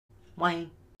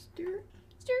Wayne. Stir.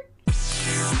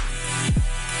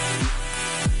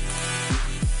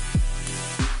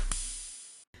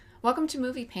 Welcome to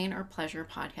Movie Pain or Pleasure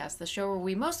Podcast, the show where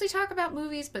we mostly talk about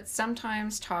movies, but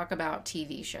sometimes talk about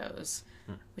TV shows,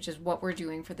 which is what we're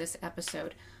doing for this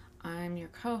episode. I'm your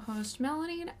co-host,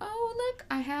 Melanie, and oh, look,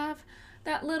 I have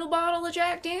that little bottle of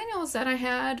Jack Daniels that I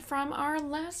had from our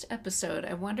last episode.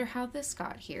 I wonder how this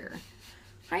got here.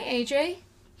 Hi, AJ.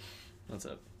 What's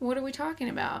up? What are we talking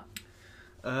about?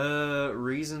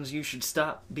 Reasons you should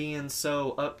stop being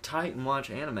so uptight and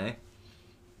watch anime.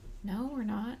 No, we're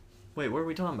not. Wait, what are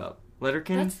we talking about?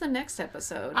 Letterkenny? That's the next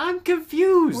episode. I'm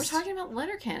confused! We're talking about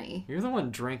Letterkenny. You're the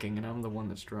one drinking and I'm the one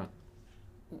that's drunk.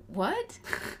 What?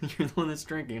 You're the one that's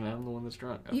drinking and I'm the one that's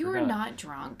drunk. You are not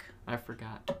drunk. I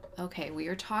forgot. Okay, we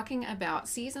are talking about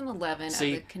season 11 of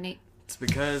the Canadian... It's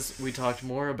because we talked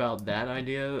more about that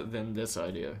idea than this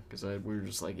idea. Because we were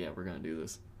just like, yeah, we're going to do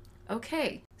this.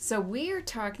 Okay, so we are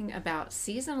talking about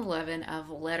season 11 of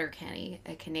Letterkenny,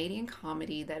 a Canadian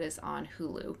comedy that is on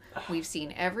Hulu. We've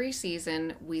seen every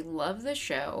season. We love the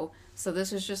show. So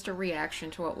this is just a reaction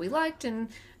to what we liked and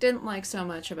didn't like so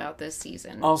much about this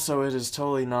season. Also, it is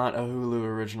totally not a Hulu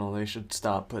original. They should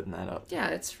stop putting that up. Yeah,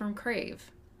 it's from Crave.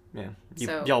 Yeah,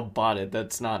 y'all bought it.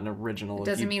 That's not an original. It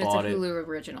doesn't mean it's a Hulu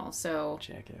original, so...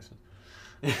 Jackasses.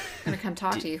 I'm gonna come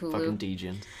talk to you, Hulu. Fucking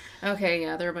D-gens. Okay,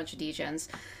 yeah, they're a bunch of D-gens.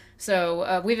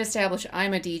 So we've established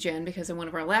I'm a D-gen because in one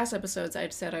of our last episodes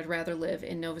I'd said I'd rather live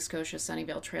in Nova Scotia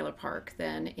Sunnyvale Trailer Park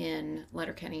than in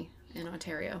Letterkenny in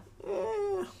Ontario.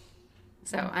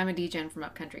 So I'm a D-gen from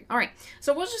upcountry. All right,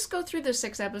 so we'll just go through the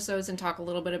 6 episodes and talk a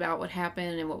little bit about what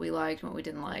happened and what we liked and what we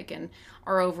didn't like and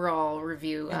our overall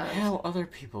review of... how other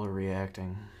people are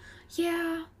reacting.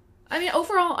 Yeah. I mean,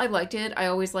 overall, I liked it. I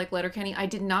always like Letterkenny. I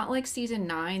did not like season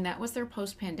 9. That was their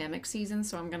post-pandemic season,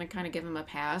 so I'm going to kind of give them a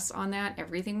pass on that.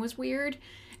 Everything was weird.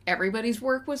 Everybody's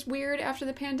work was weird after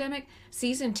the pandemic.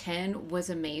 Season 10 was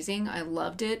amazing. I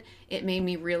loved it. It made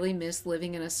me really miss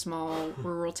living in a small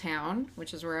rural town,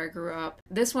 which is where I grew up.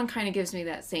 This one kind of gives me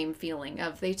that same feeling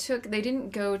of they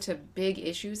didn't go to big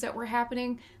issues that were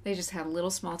happening. They just had little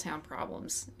small town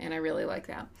problems, and I really like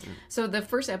that. So the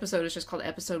first episode is just called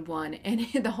episode 1, and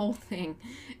the whole thing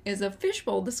is a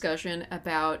fishbowl discussion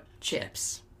about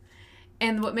chips.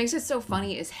 And what makes it so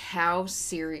funny is how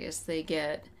serious they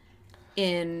get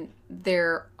in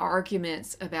their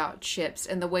arguments about chips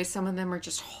and the way some of them are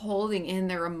just holding in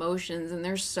their emotions and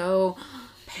they're so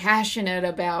passionate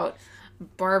about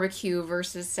barbecue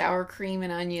versus sour cream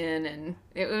and onion, and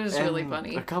it was really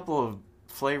funny. A couple of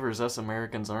flavors us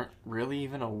Americans aren't really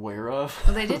even aware of.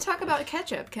 Well, they did talk about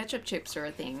ketchup. Ketchup chips are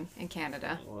a thing in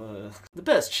Canada. The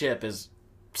best chip is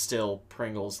still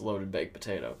Pringles loaded baked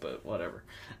potato, but whatever.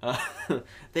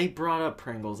 They brought up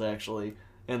Pringles, actually.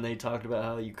 And they talked about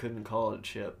how you couldn't call it a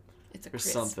chip. It's a or crisp.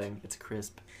 Something. It's a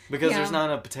crisp. Because there's not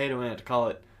a potato in it to call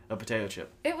it a potato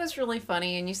chip. It was really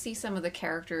funny, and you see some of the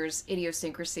characters'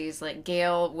 idiosyncrasies. Like,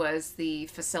 Gail was the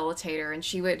facilitator, and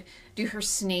she would do her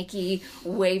snaky,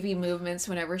 wavy movements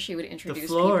whenever she would introduce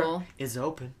people. The floor is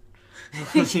open.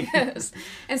 Yes.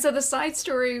 And so the side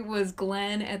story was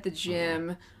Glenn at the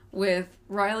gym with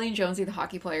Riley and Jonesy, the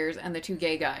hockey players, and the 2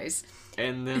 gay guys.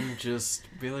 And then just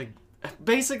be like...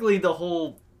 Basically, the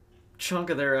whole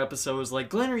chunk of their episode was like,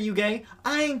 Glenn, are you gay?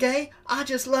 I ain't gay. I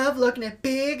just love looking at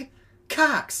big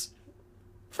cocks.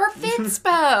 For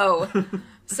Finspo!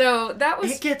 So that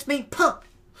was... It gets me pumped.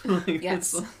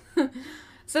 Yes.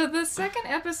 So the second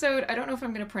episode, I don't know if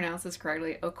I'm going to pronounce this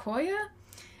correctly, Okoya?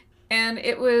 And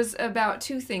it was about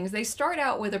 2 things. They start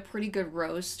out with a pretty good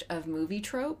roast of movie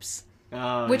tropes.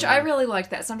 Which I really liked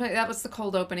that. Sometimes that was the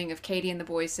cold opening of Katie and the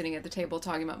boys sitting at the table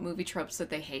talking about movie tropes that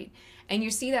they hate. And you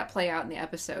see that play out in the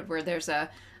episode where there's a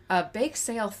bake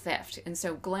sale theft. And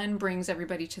so Glenn brings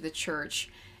everybody to the church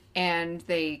and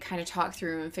they kind of talk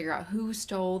through and figure out who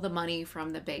stole the money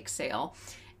from the bake sale.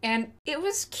 And it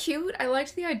was cute. I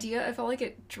liked the idea. I felt like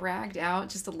it dragged out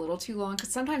just a little too long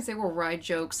because sometimes they will ride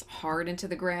jokes hard into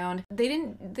the ground. They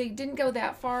didn't go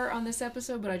that far on this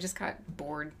episode, but I just got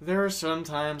bored. There are some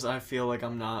times I feel like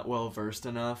I'm not well versed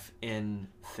enough in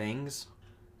things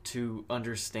to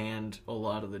understand a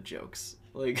lot of the jokes.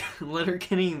 Like,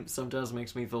 Letterkenny sometimes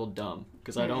makes me feel dumb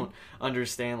because I don't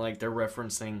understand, like, they're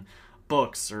referencing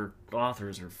books or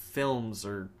authors or films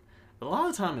or... A lot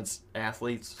of the time it's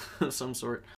athletes of some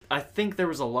sort. I think there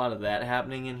was a lot of that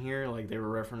happening in here. Like, they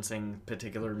were referencing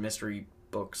particular mystery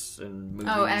books and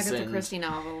movies. Oh, Agatha Christie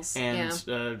novels. And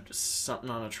something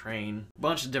on a train. A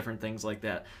bunch of different things like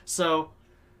that. So,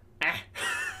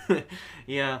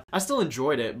 yeah. I still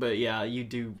enjoyed it, but yeah,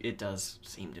 it does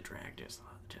seem to drag just a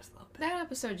little bit. that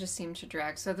episode just seemed to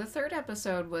drag. So the third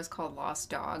episode was called Lost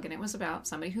Dog, and it was about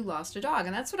somebody who lost a dog.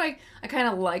 And that's what I kind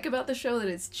of like about the show, that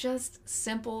it's just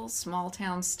simple, small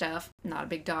town stuff. Not a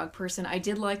big dog person. I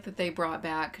did like that they brought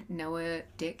back Noah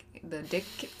Dick, the Dick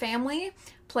family,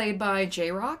 played by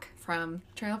J-Rock from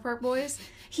Trailer Park Boys.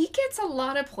 He gets a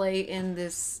lot of play in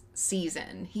this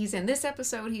season. He's in this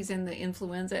episode. He's in the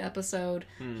influenza episode.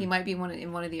 He might be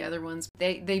in one of the other ones.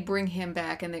 They bring him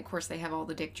back, and of course they have all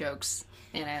the dick jokes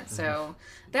in it. So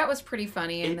that was pretty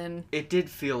funny. And then it did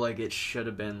feel like it should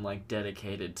have been like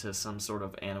dedicated to some sort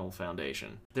of animal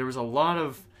foundation. There was a lot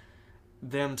of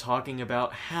them talking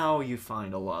about how you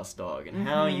find a lost dog and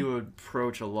how you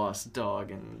approach a lost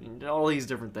dog and all these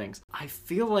different things. I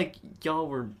feel like y'all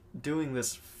were doing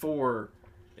this for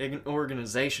an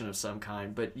organization of some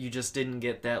kind, but you just didn't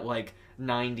get that like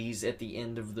 90s at the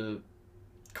end of the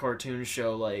cartoon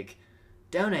show, like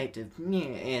donate to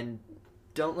and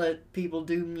don't let people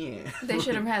do meh. They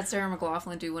should have had Sarah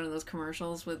McLachlan do one of those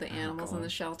commercials with the animals in the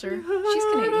shelter. She's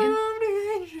Canadian.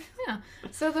 Yeah.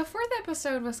 So the fourth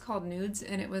episode was called Nudes,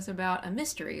 and it was about a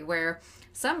mystery where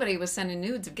somebody was sending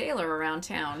nudes of Gaylor around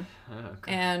town.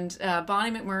 Okay. And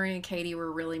Bonnie McMurray and Katie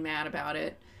were really mad about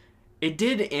it. It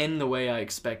did end the way I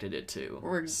expected it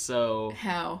to. So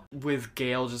How? with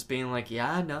Gail just being like,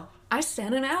 yeah, I know. I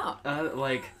sent him out.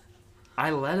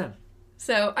 I let him.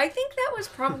 So I think that was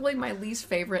probably my least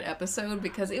favorite episode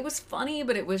because it was funny,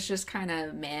 but it was just kind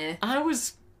of meh. I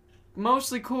was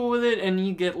mostly cool with it, and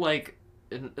you get like,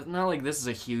 it's not like this is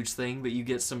a huge thing, but you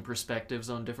get some perspectives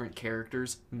on different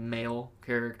characters, male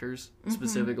characters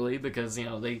specifically, because, you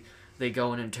know, they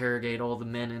go and interrogate all the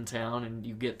men in town, and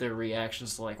you get their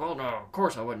reactions to like, well, no, of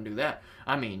course I wouldn't do that.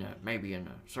 I mean, maybe in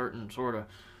a certain sort of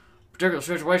particular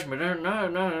situation, but no,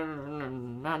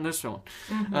 not in this one.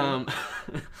 And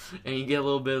you get a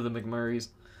little bit of the McMurrays.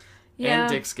 Yeah.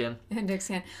 And Dickskin. And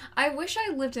Dickskin. I wish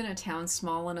I lived in a town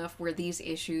small enough where these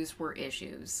issues were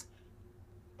issues.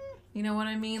 You know what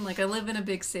I mean? Like, I live in a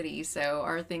big city, so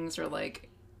our things are like,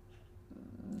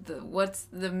 what's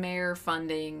the mayor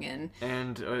funding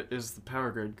and is the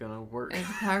power grid gonna work? Is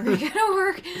the power grid gonna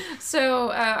work?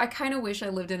 So I kind of wish I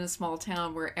lived in a small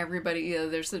town where everybody,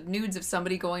 there's the nudes of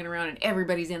somebody going around and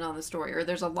everybody's in on the story, or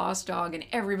there's a lost dog and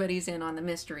everybody's in on the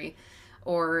mystery,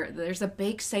 or there's a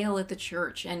bake sale at the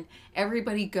church and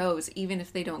everybody goes even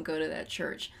if they don't go to that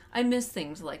church. I miss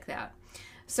things like that.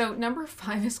 So number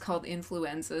 5 is called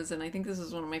Influenzas, and I think this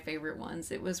is one of my favorite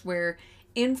ones. It was where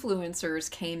influencers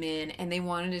came in and they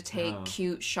wanted to take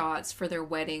cute shots for their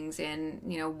weddings in,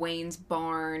 you know, Wayne's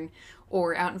barn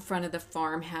or out in front of the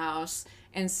farmhouse.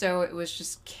 And so it was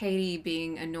just Katie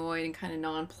being annoyed and kind of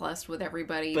nonplussed with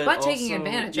everybody, but also, taking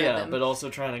advantage of them. Yeah, but also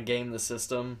trying to game the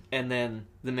system, and then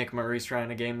the McMurrays trying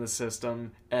to game the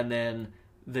system, and then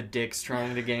the Dicks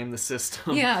trying to game the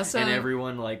system. Yeah, so... and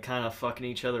everyone, like, kind of fucking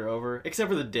each other over. Except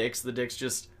for the Dicks. The Dicks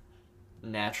just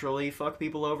naturally fuck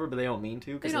people over, but they don't mean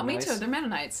to. They don't mean to. They're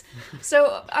Mennonites.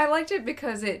 So I liked it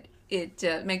because it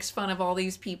makes fun of all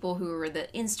these people who are the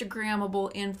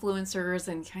Instagrammable influencers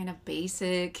and kind of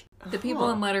basic. The people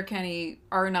in Letterkenny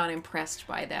are not impressed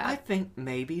by that. I think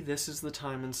maybe this is the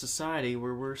time in society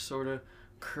where we're sort of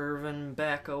curving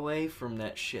back away from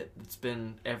that shit that's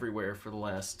been everywhere for the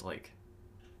last, like,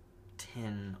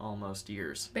 10 almost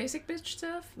years. Basic bitch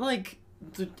stuff? Like,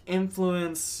 the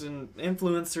influence and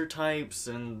influencer types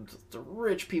and the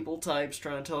rich people types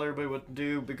trying to tell everybody what to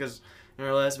do, because in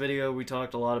our last video we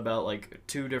talked a lot about like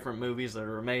 2 different movies that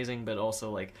are amazing, but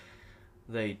also like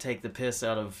they take the piss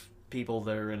out of people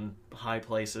that are in high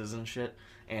places and shit,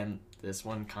 and this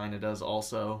one kind of does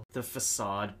also. The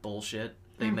facade bullshit,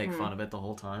 they make fun of it the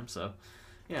whole time. So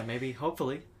yeah, maybe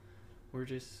hopefully we're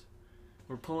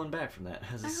pulling back from that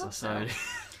as a society.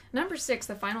 So. Number 6,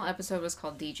 the final episode was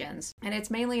called Degens, and it's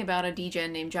mainly about a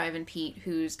degen named Jivin Pete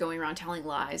who's going around telling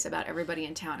lies about everybody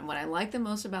in town. And what I like the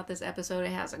most about this episode,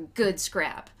 it has a good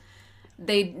scrap.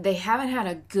 They haven't had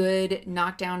a good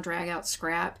knockdown, drag out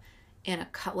scrap in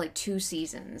like 2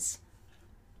 seasons.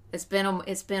 It's been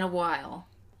a while.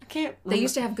 They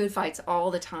used to have good fights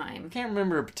all the time. I can't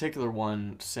remember a particular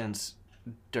one since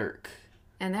Dirk.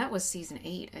 And that was season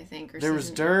 8, I think. There was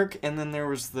Dirk, and then there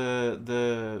was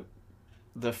the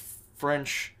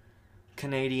French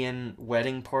Canadian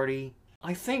wedding party.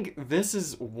 I think this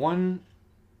is one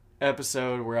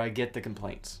episode where I get the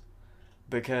complaints,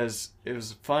 because it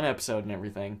was a fun episode and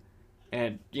everything,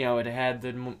 and you know, it had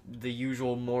the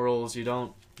usual morals. You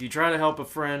try to help a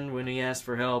friend when he asks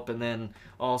for help, and then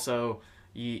also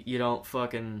you don't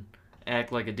fucking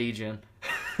act like a degen.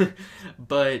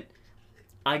 But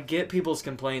I get people's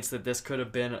complaints that this could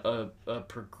have been a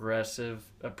progressing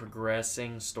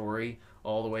story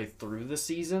all the way through the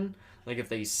season. Like, if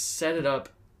they set it up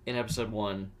in episode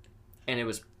 1, and it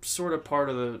was sort of part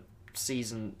of the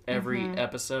season every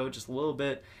episode, just a little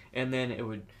bit, and then it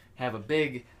would have a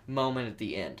big moment at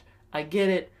the end. I get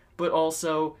it, but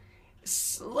also,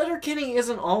 Letterkenny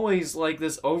isn't always like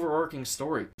this overarching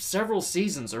story. Several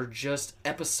seasons are just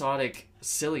episodic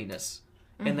silliness,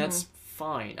 and that's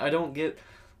fine. I don't get,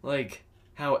 like,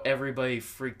 how everybody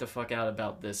freaked the fuck out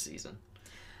about this season.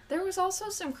 There was also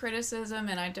some criticism,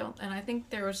 and I think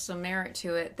there was some merit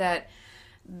to it, that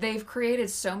they've created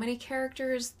so many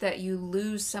characters that you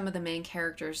lose some of the main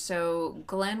characters. So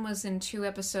Glenn was in 2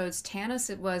 episodes.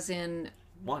 Tanis was in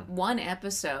one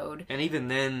episode. And even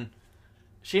then,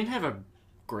 she didn't have a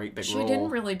great big role. She didn't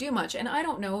really do much. And I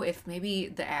don't know if maybe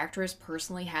the actress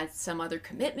personally had some other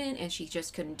commitment and she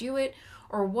just couldn't do it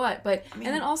or what. But and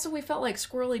then also we felt like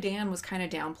Squirrely Dan was kind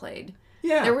of downplayed.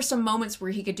 Yeah. There were some moments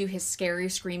where he could do his scary,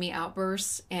 screamy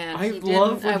outbursts, and I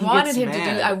wanted him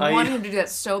to do that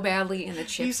so badly in the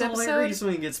Chips episode. He's hilarious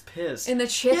when he gets pissed. In the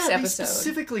Chips episode. They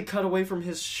specifically cut away from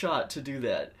his shot to do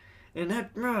that. And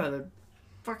that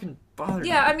fucking bothered me.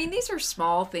 Yeah, I mean, these are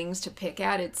small things to pick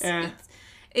at.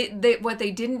 What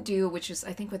they didn't do, which is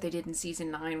I think what they did in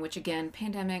season 9, which again,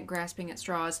 pandemic, grasping at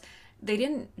straws, they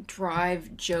didn't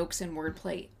drive jokes and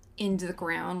wordplay into the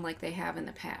ground like they have in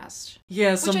the past.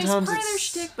 Yeah, sometimes it's part of their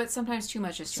shtick, but sometimes too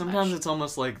much is too much. Sometimes it's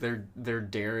almost like they're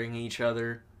daring each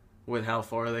other with how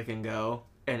far they can go,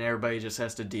 and everybody just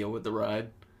has to deal with the ride.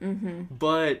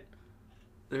 But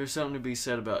there's something to be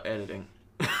said about editing.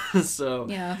 So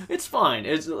yeah, it's fine.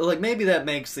 It's like maybe that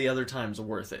makes the other times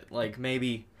worth it. Like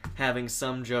maybe having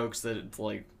some jokes that it's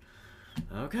like,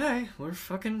 okay, we're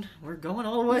going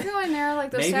all the way. We're going there,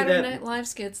 like those Saturday Night Live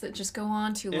skits that just go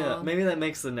on too long. Yeah, maybe that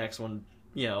makes the next one,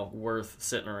 worth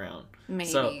sitting around. Maybe.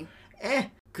 So,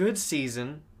 good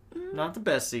season. Not the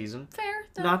best season. Fair.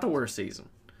 Though. Not the worst season.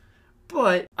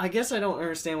 But I guess I don't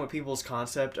understand what people's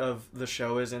concept of the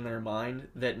show is in their mind,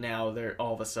 that now they're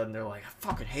all of a sudden they're like, I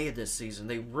fucking hated this season.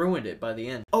 They ruined it by the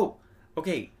end. Oh,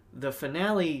 okay. The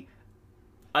finale,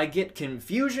 I get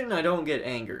confusion. I don't get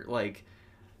anger. Like,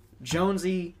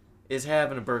 Jonesy is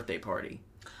having a birthday party.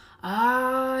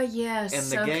 Ah, yes.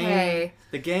 And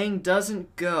the gang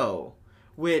doesn't go,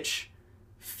 which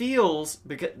feels,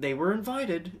 because they were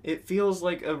invited, it feels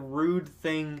like a rude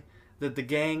thing that the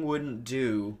gang wouldn't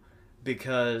do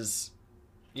because,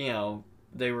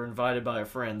 they were invited by a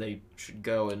friend. They should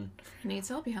go and... Needs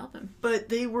help, you help him. But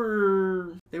they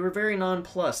were very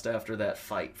nonplussed after that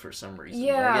fight for some reason.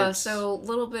 Yeah, so a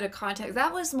little bit of context.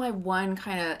 That was my one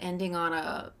kind of ending on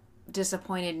a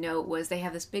disappointed note, was they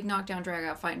have this big knockdown drag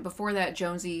out fight, and before that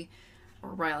Jonesy or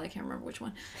Riley, I can't remember which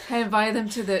one, had invited them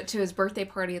to his birthday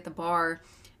party at the bar,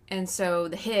 and so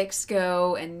the Hicks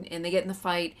go and they get in the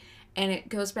fight, and it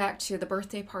goes back to the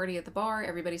birthday party at the bar.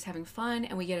 Everybody's having fun,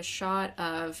 and we get a shot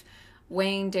of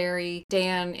Wayne, Derry,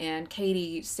 Dan, and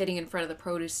Katie sitting in front of the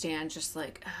produce stand, just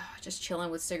like just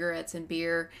chilling with cigarettes and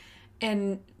beer,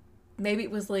 and maybe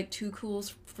it was like too cool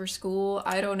for school.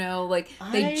 I don't know. Like,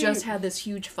 they just had this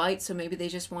huge fight, so maybe they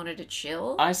just wanted to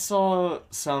chill. I saw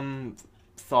some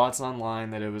thoughts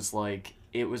online that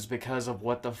it was because of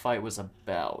what the fight was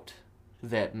about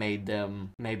that made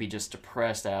them maybe just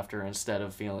depressed after instead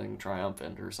of feeling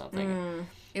triumphant or something.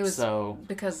 It was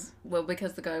because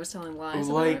the guy was telling lies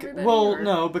about everybody?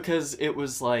 No, because it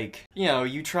was like,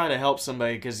 you try to help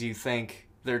somebody because you think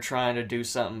they're trying to do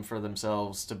something for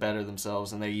themselves to better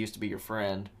themselves, and they used to be your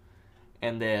friend,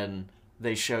 and then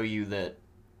they show you that,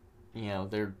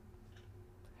 they're...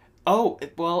 Oh,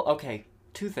 well, okay,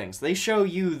 2 things. They show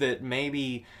you that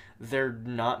maybe they're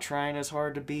not trying as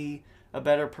hard to be a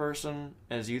better person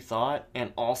as you thought,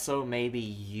 and also maybe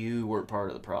you were part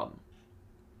of the problem.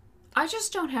 I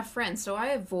just don't have friends, so I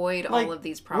avoid all of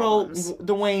these problems. Well,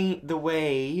 the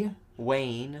way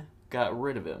Wayne got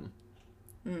rid of him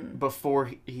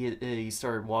before he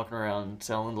started walking around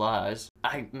selling lies,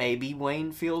 maybe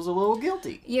Wayne feels a little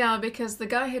guilty. Yeah, because the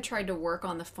guy had tried to work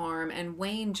on the farm, and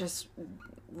Wayne just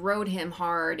rode him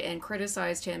hard and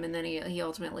criticized him, and then he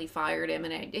ultimately fired him,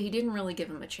 and he didn't really give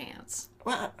him a chance.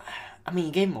 Well, I mean,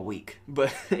 he gave him a week,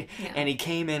 but and he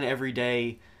came in every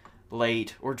day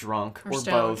late or drunk or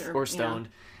both or stoned,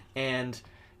 and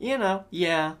you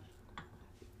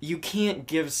can't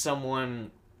give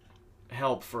someone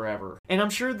help forever. And I'm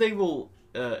sure they will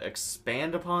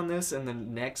expand upon this in the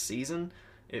next season,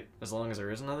 as long as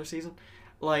there is another season,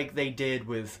 like they did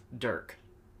with Dirk.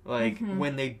 Like,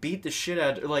 when they beat the shit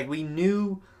out... Like, we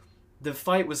knew the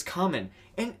fight was coming.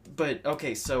 But,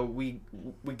 okay, so we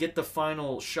get the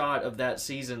final shot of that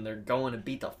season. They're going to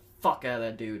beat the fuck out of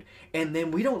that dude. And then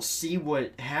we don't see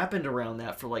what happened around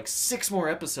that for, like, 6 more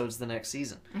episodes the next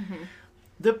season.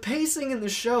 the pacing in the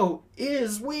show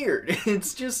is weird.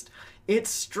 It's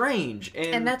strange.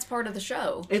 And that's part of the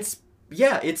show.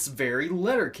 It's very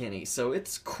Letterkenny, so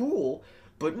it's cool,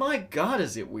 but my god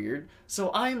is it weird.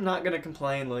 So I'm not gonna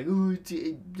complain like, oh,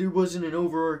 there wasn't an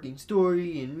overarching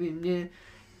story, and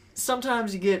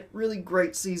sometimes you get really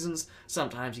great seasons,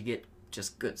 sometimes you get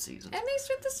just good seasons. And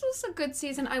this was a good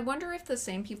season. I wonder if the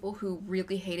same people who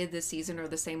really hated this season are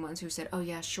the same ones who said, oh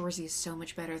yeah, Shoresy is so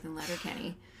much better than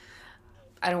Letterkenny.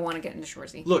 I don't want to get into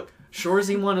Shoresy. Look,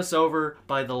 Shoresy won us over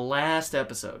by the last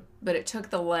episode. But it took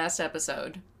the last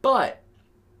episode. But,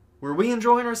 were we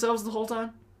enjoying ourselves the whole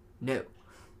time? No.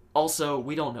 Also,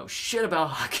 we don't know shit about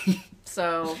hockey.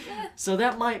 So, So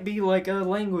that might be like a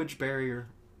language barrier.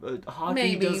 Hockey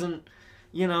Maybe. doesn't,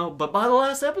 but by the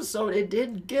last episode, it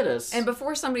did get us. and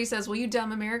before somebody says, well, you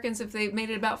dumb Americans, if they made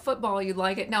it about football, you'd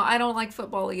like it. No, I don't like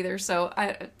football either, so I'll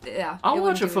it watch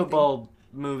wouldn't a do football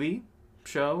movie,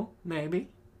 show, maybe.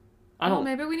 I anything. don't. Well,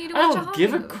 maybe we need to I watch a don't hockey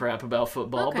give a movie. crap about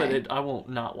football, Okay. but I won't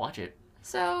not watch it.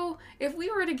 So, if we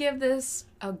were to give this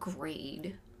a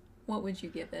grade, what would you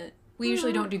give it? We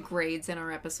usually don't do grades in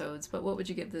our episodes, but what would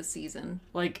you give this season?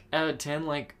 Like out of 10,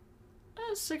 like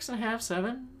 6.5,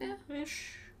 7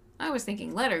 ish. I was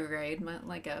thinking letter grade,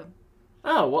 like a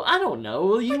Oh well, I don't know.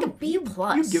 Well, like a B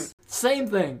plus. You give same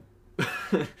thing.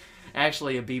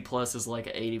 Actually, a B plus is like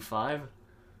an 85.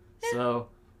 So,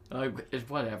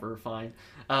 whatever, fine.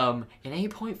 An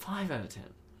 8.5 out of 10.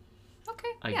 Okay,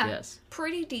 I yeah, guess.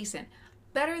 pretty decent.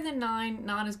 Better than 9,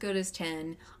 not as good as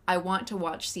 10. I want to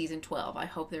watch season 12. I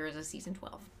hope there is a season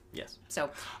 12. Yes.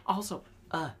 So, Also,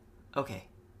 okay.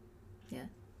 yeah.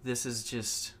 This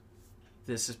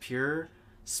is pure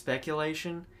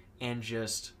speculation and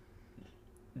just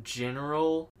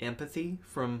general empathy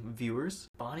from viewers.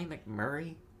 Bonnie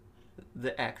McMurray,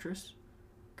 the actress,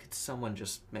 could someone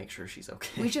just make sure she's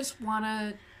okay? We just want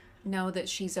to know that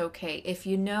she's okay. If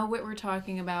you know what we're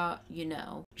talking about, you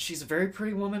know. She's a very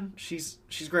pretty woman. She's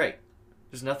great.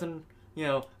 There's nothing,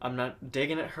 I'm not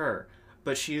digging at her,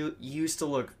 but she used to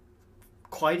look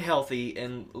quite healthy,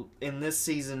 and in this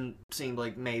season seemed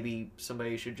like maybe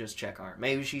somebody should just check on her.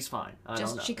 Maybe she's fine. I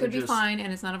don't know. She could be fine,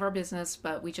 and it's none of our business,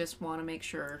 but we just want to make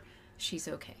sure she's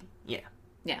okay. Yeah.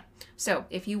 Yeah. So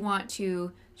if you want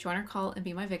to join our cult and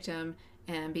be my victim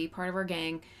and be part of our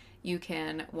gang, you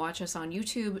can watch us on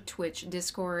YouTube, Twitch,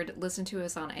 Discord, listen to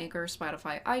us on Anchor,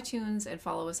 Spotify, iTunes, and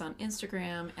follow us on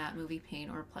Instagram at Movie Pain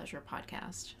or Pleasure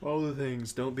Podcast. All the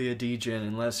things. Don't be a degen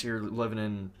unless you're living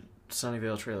in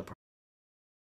Sunnyvale Trailer Park.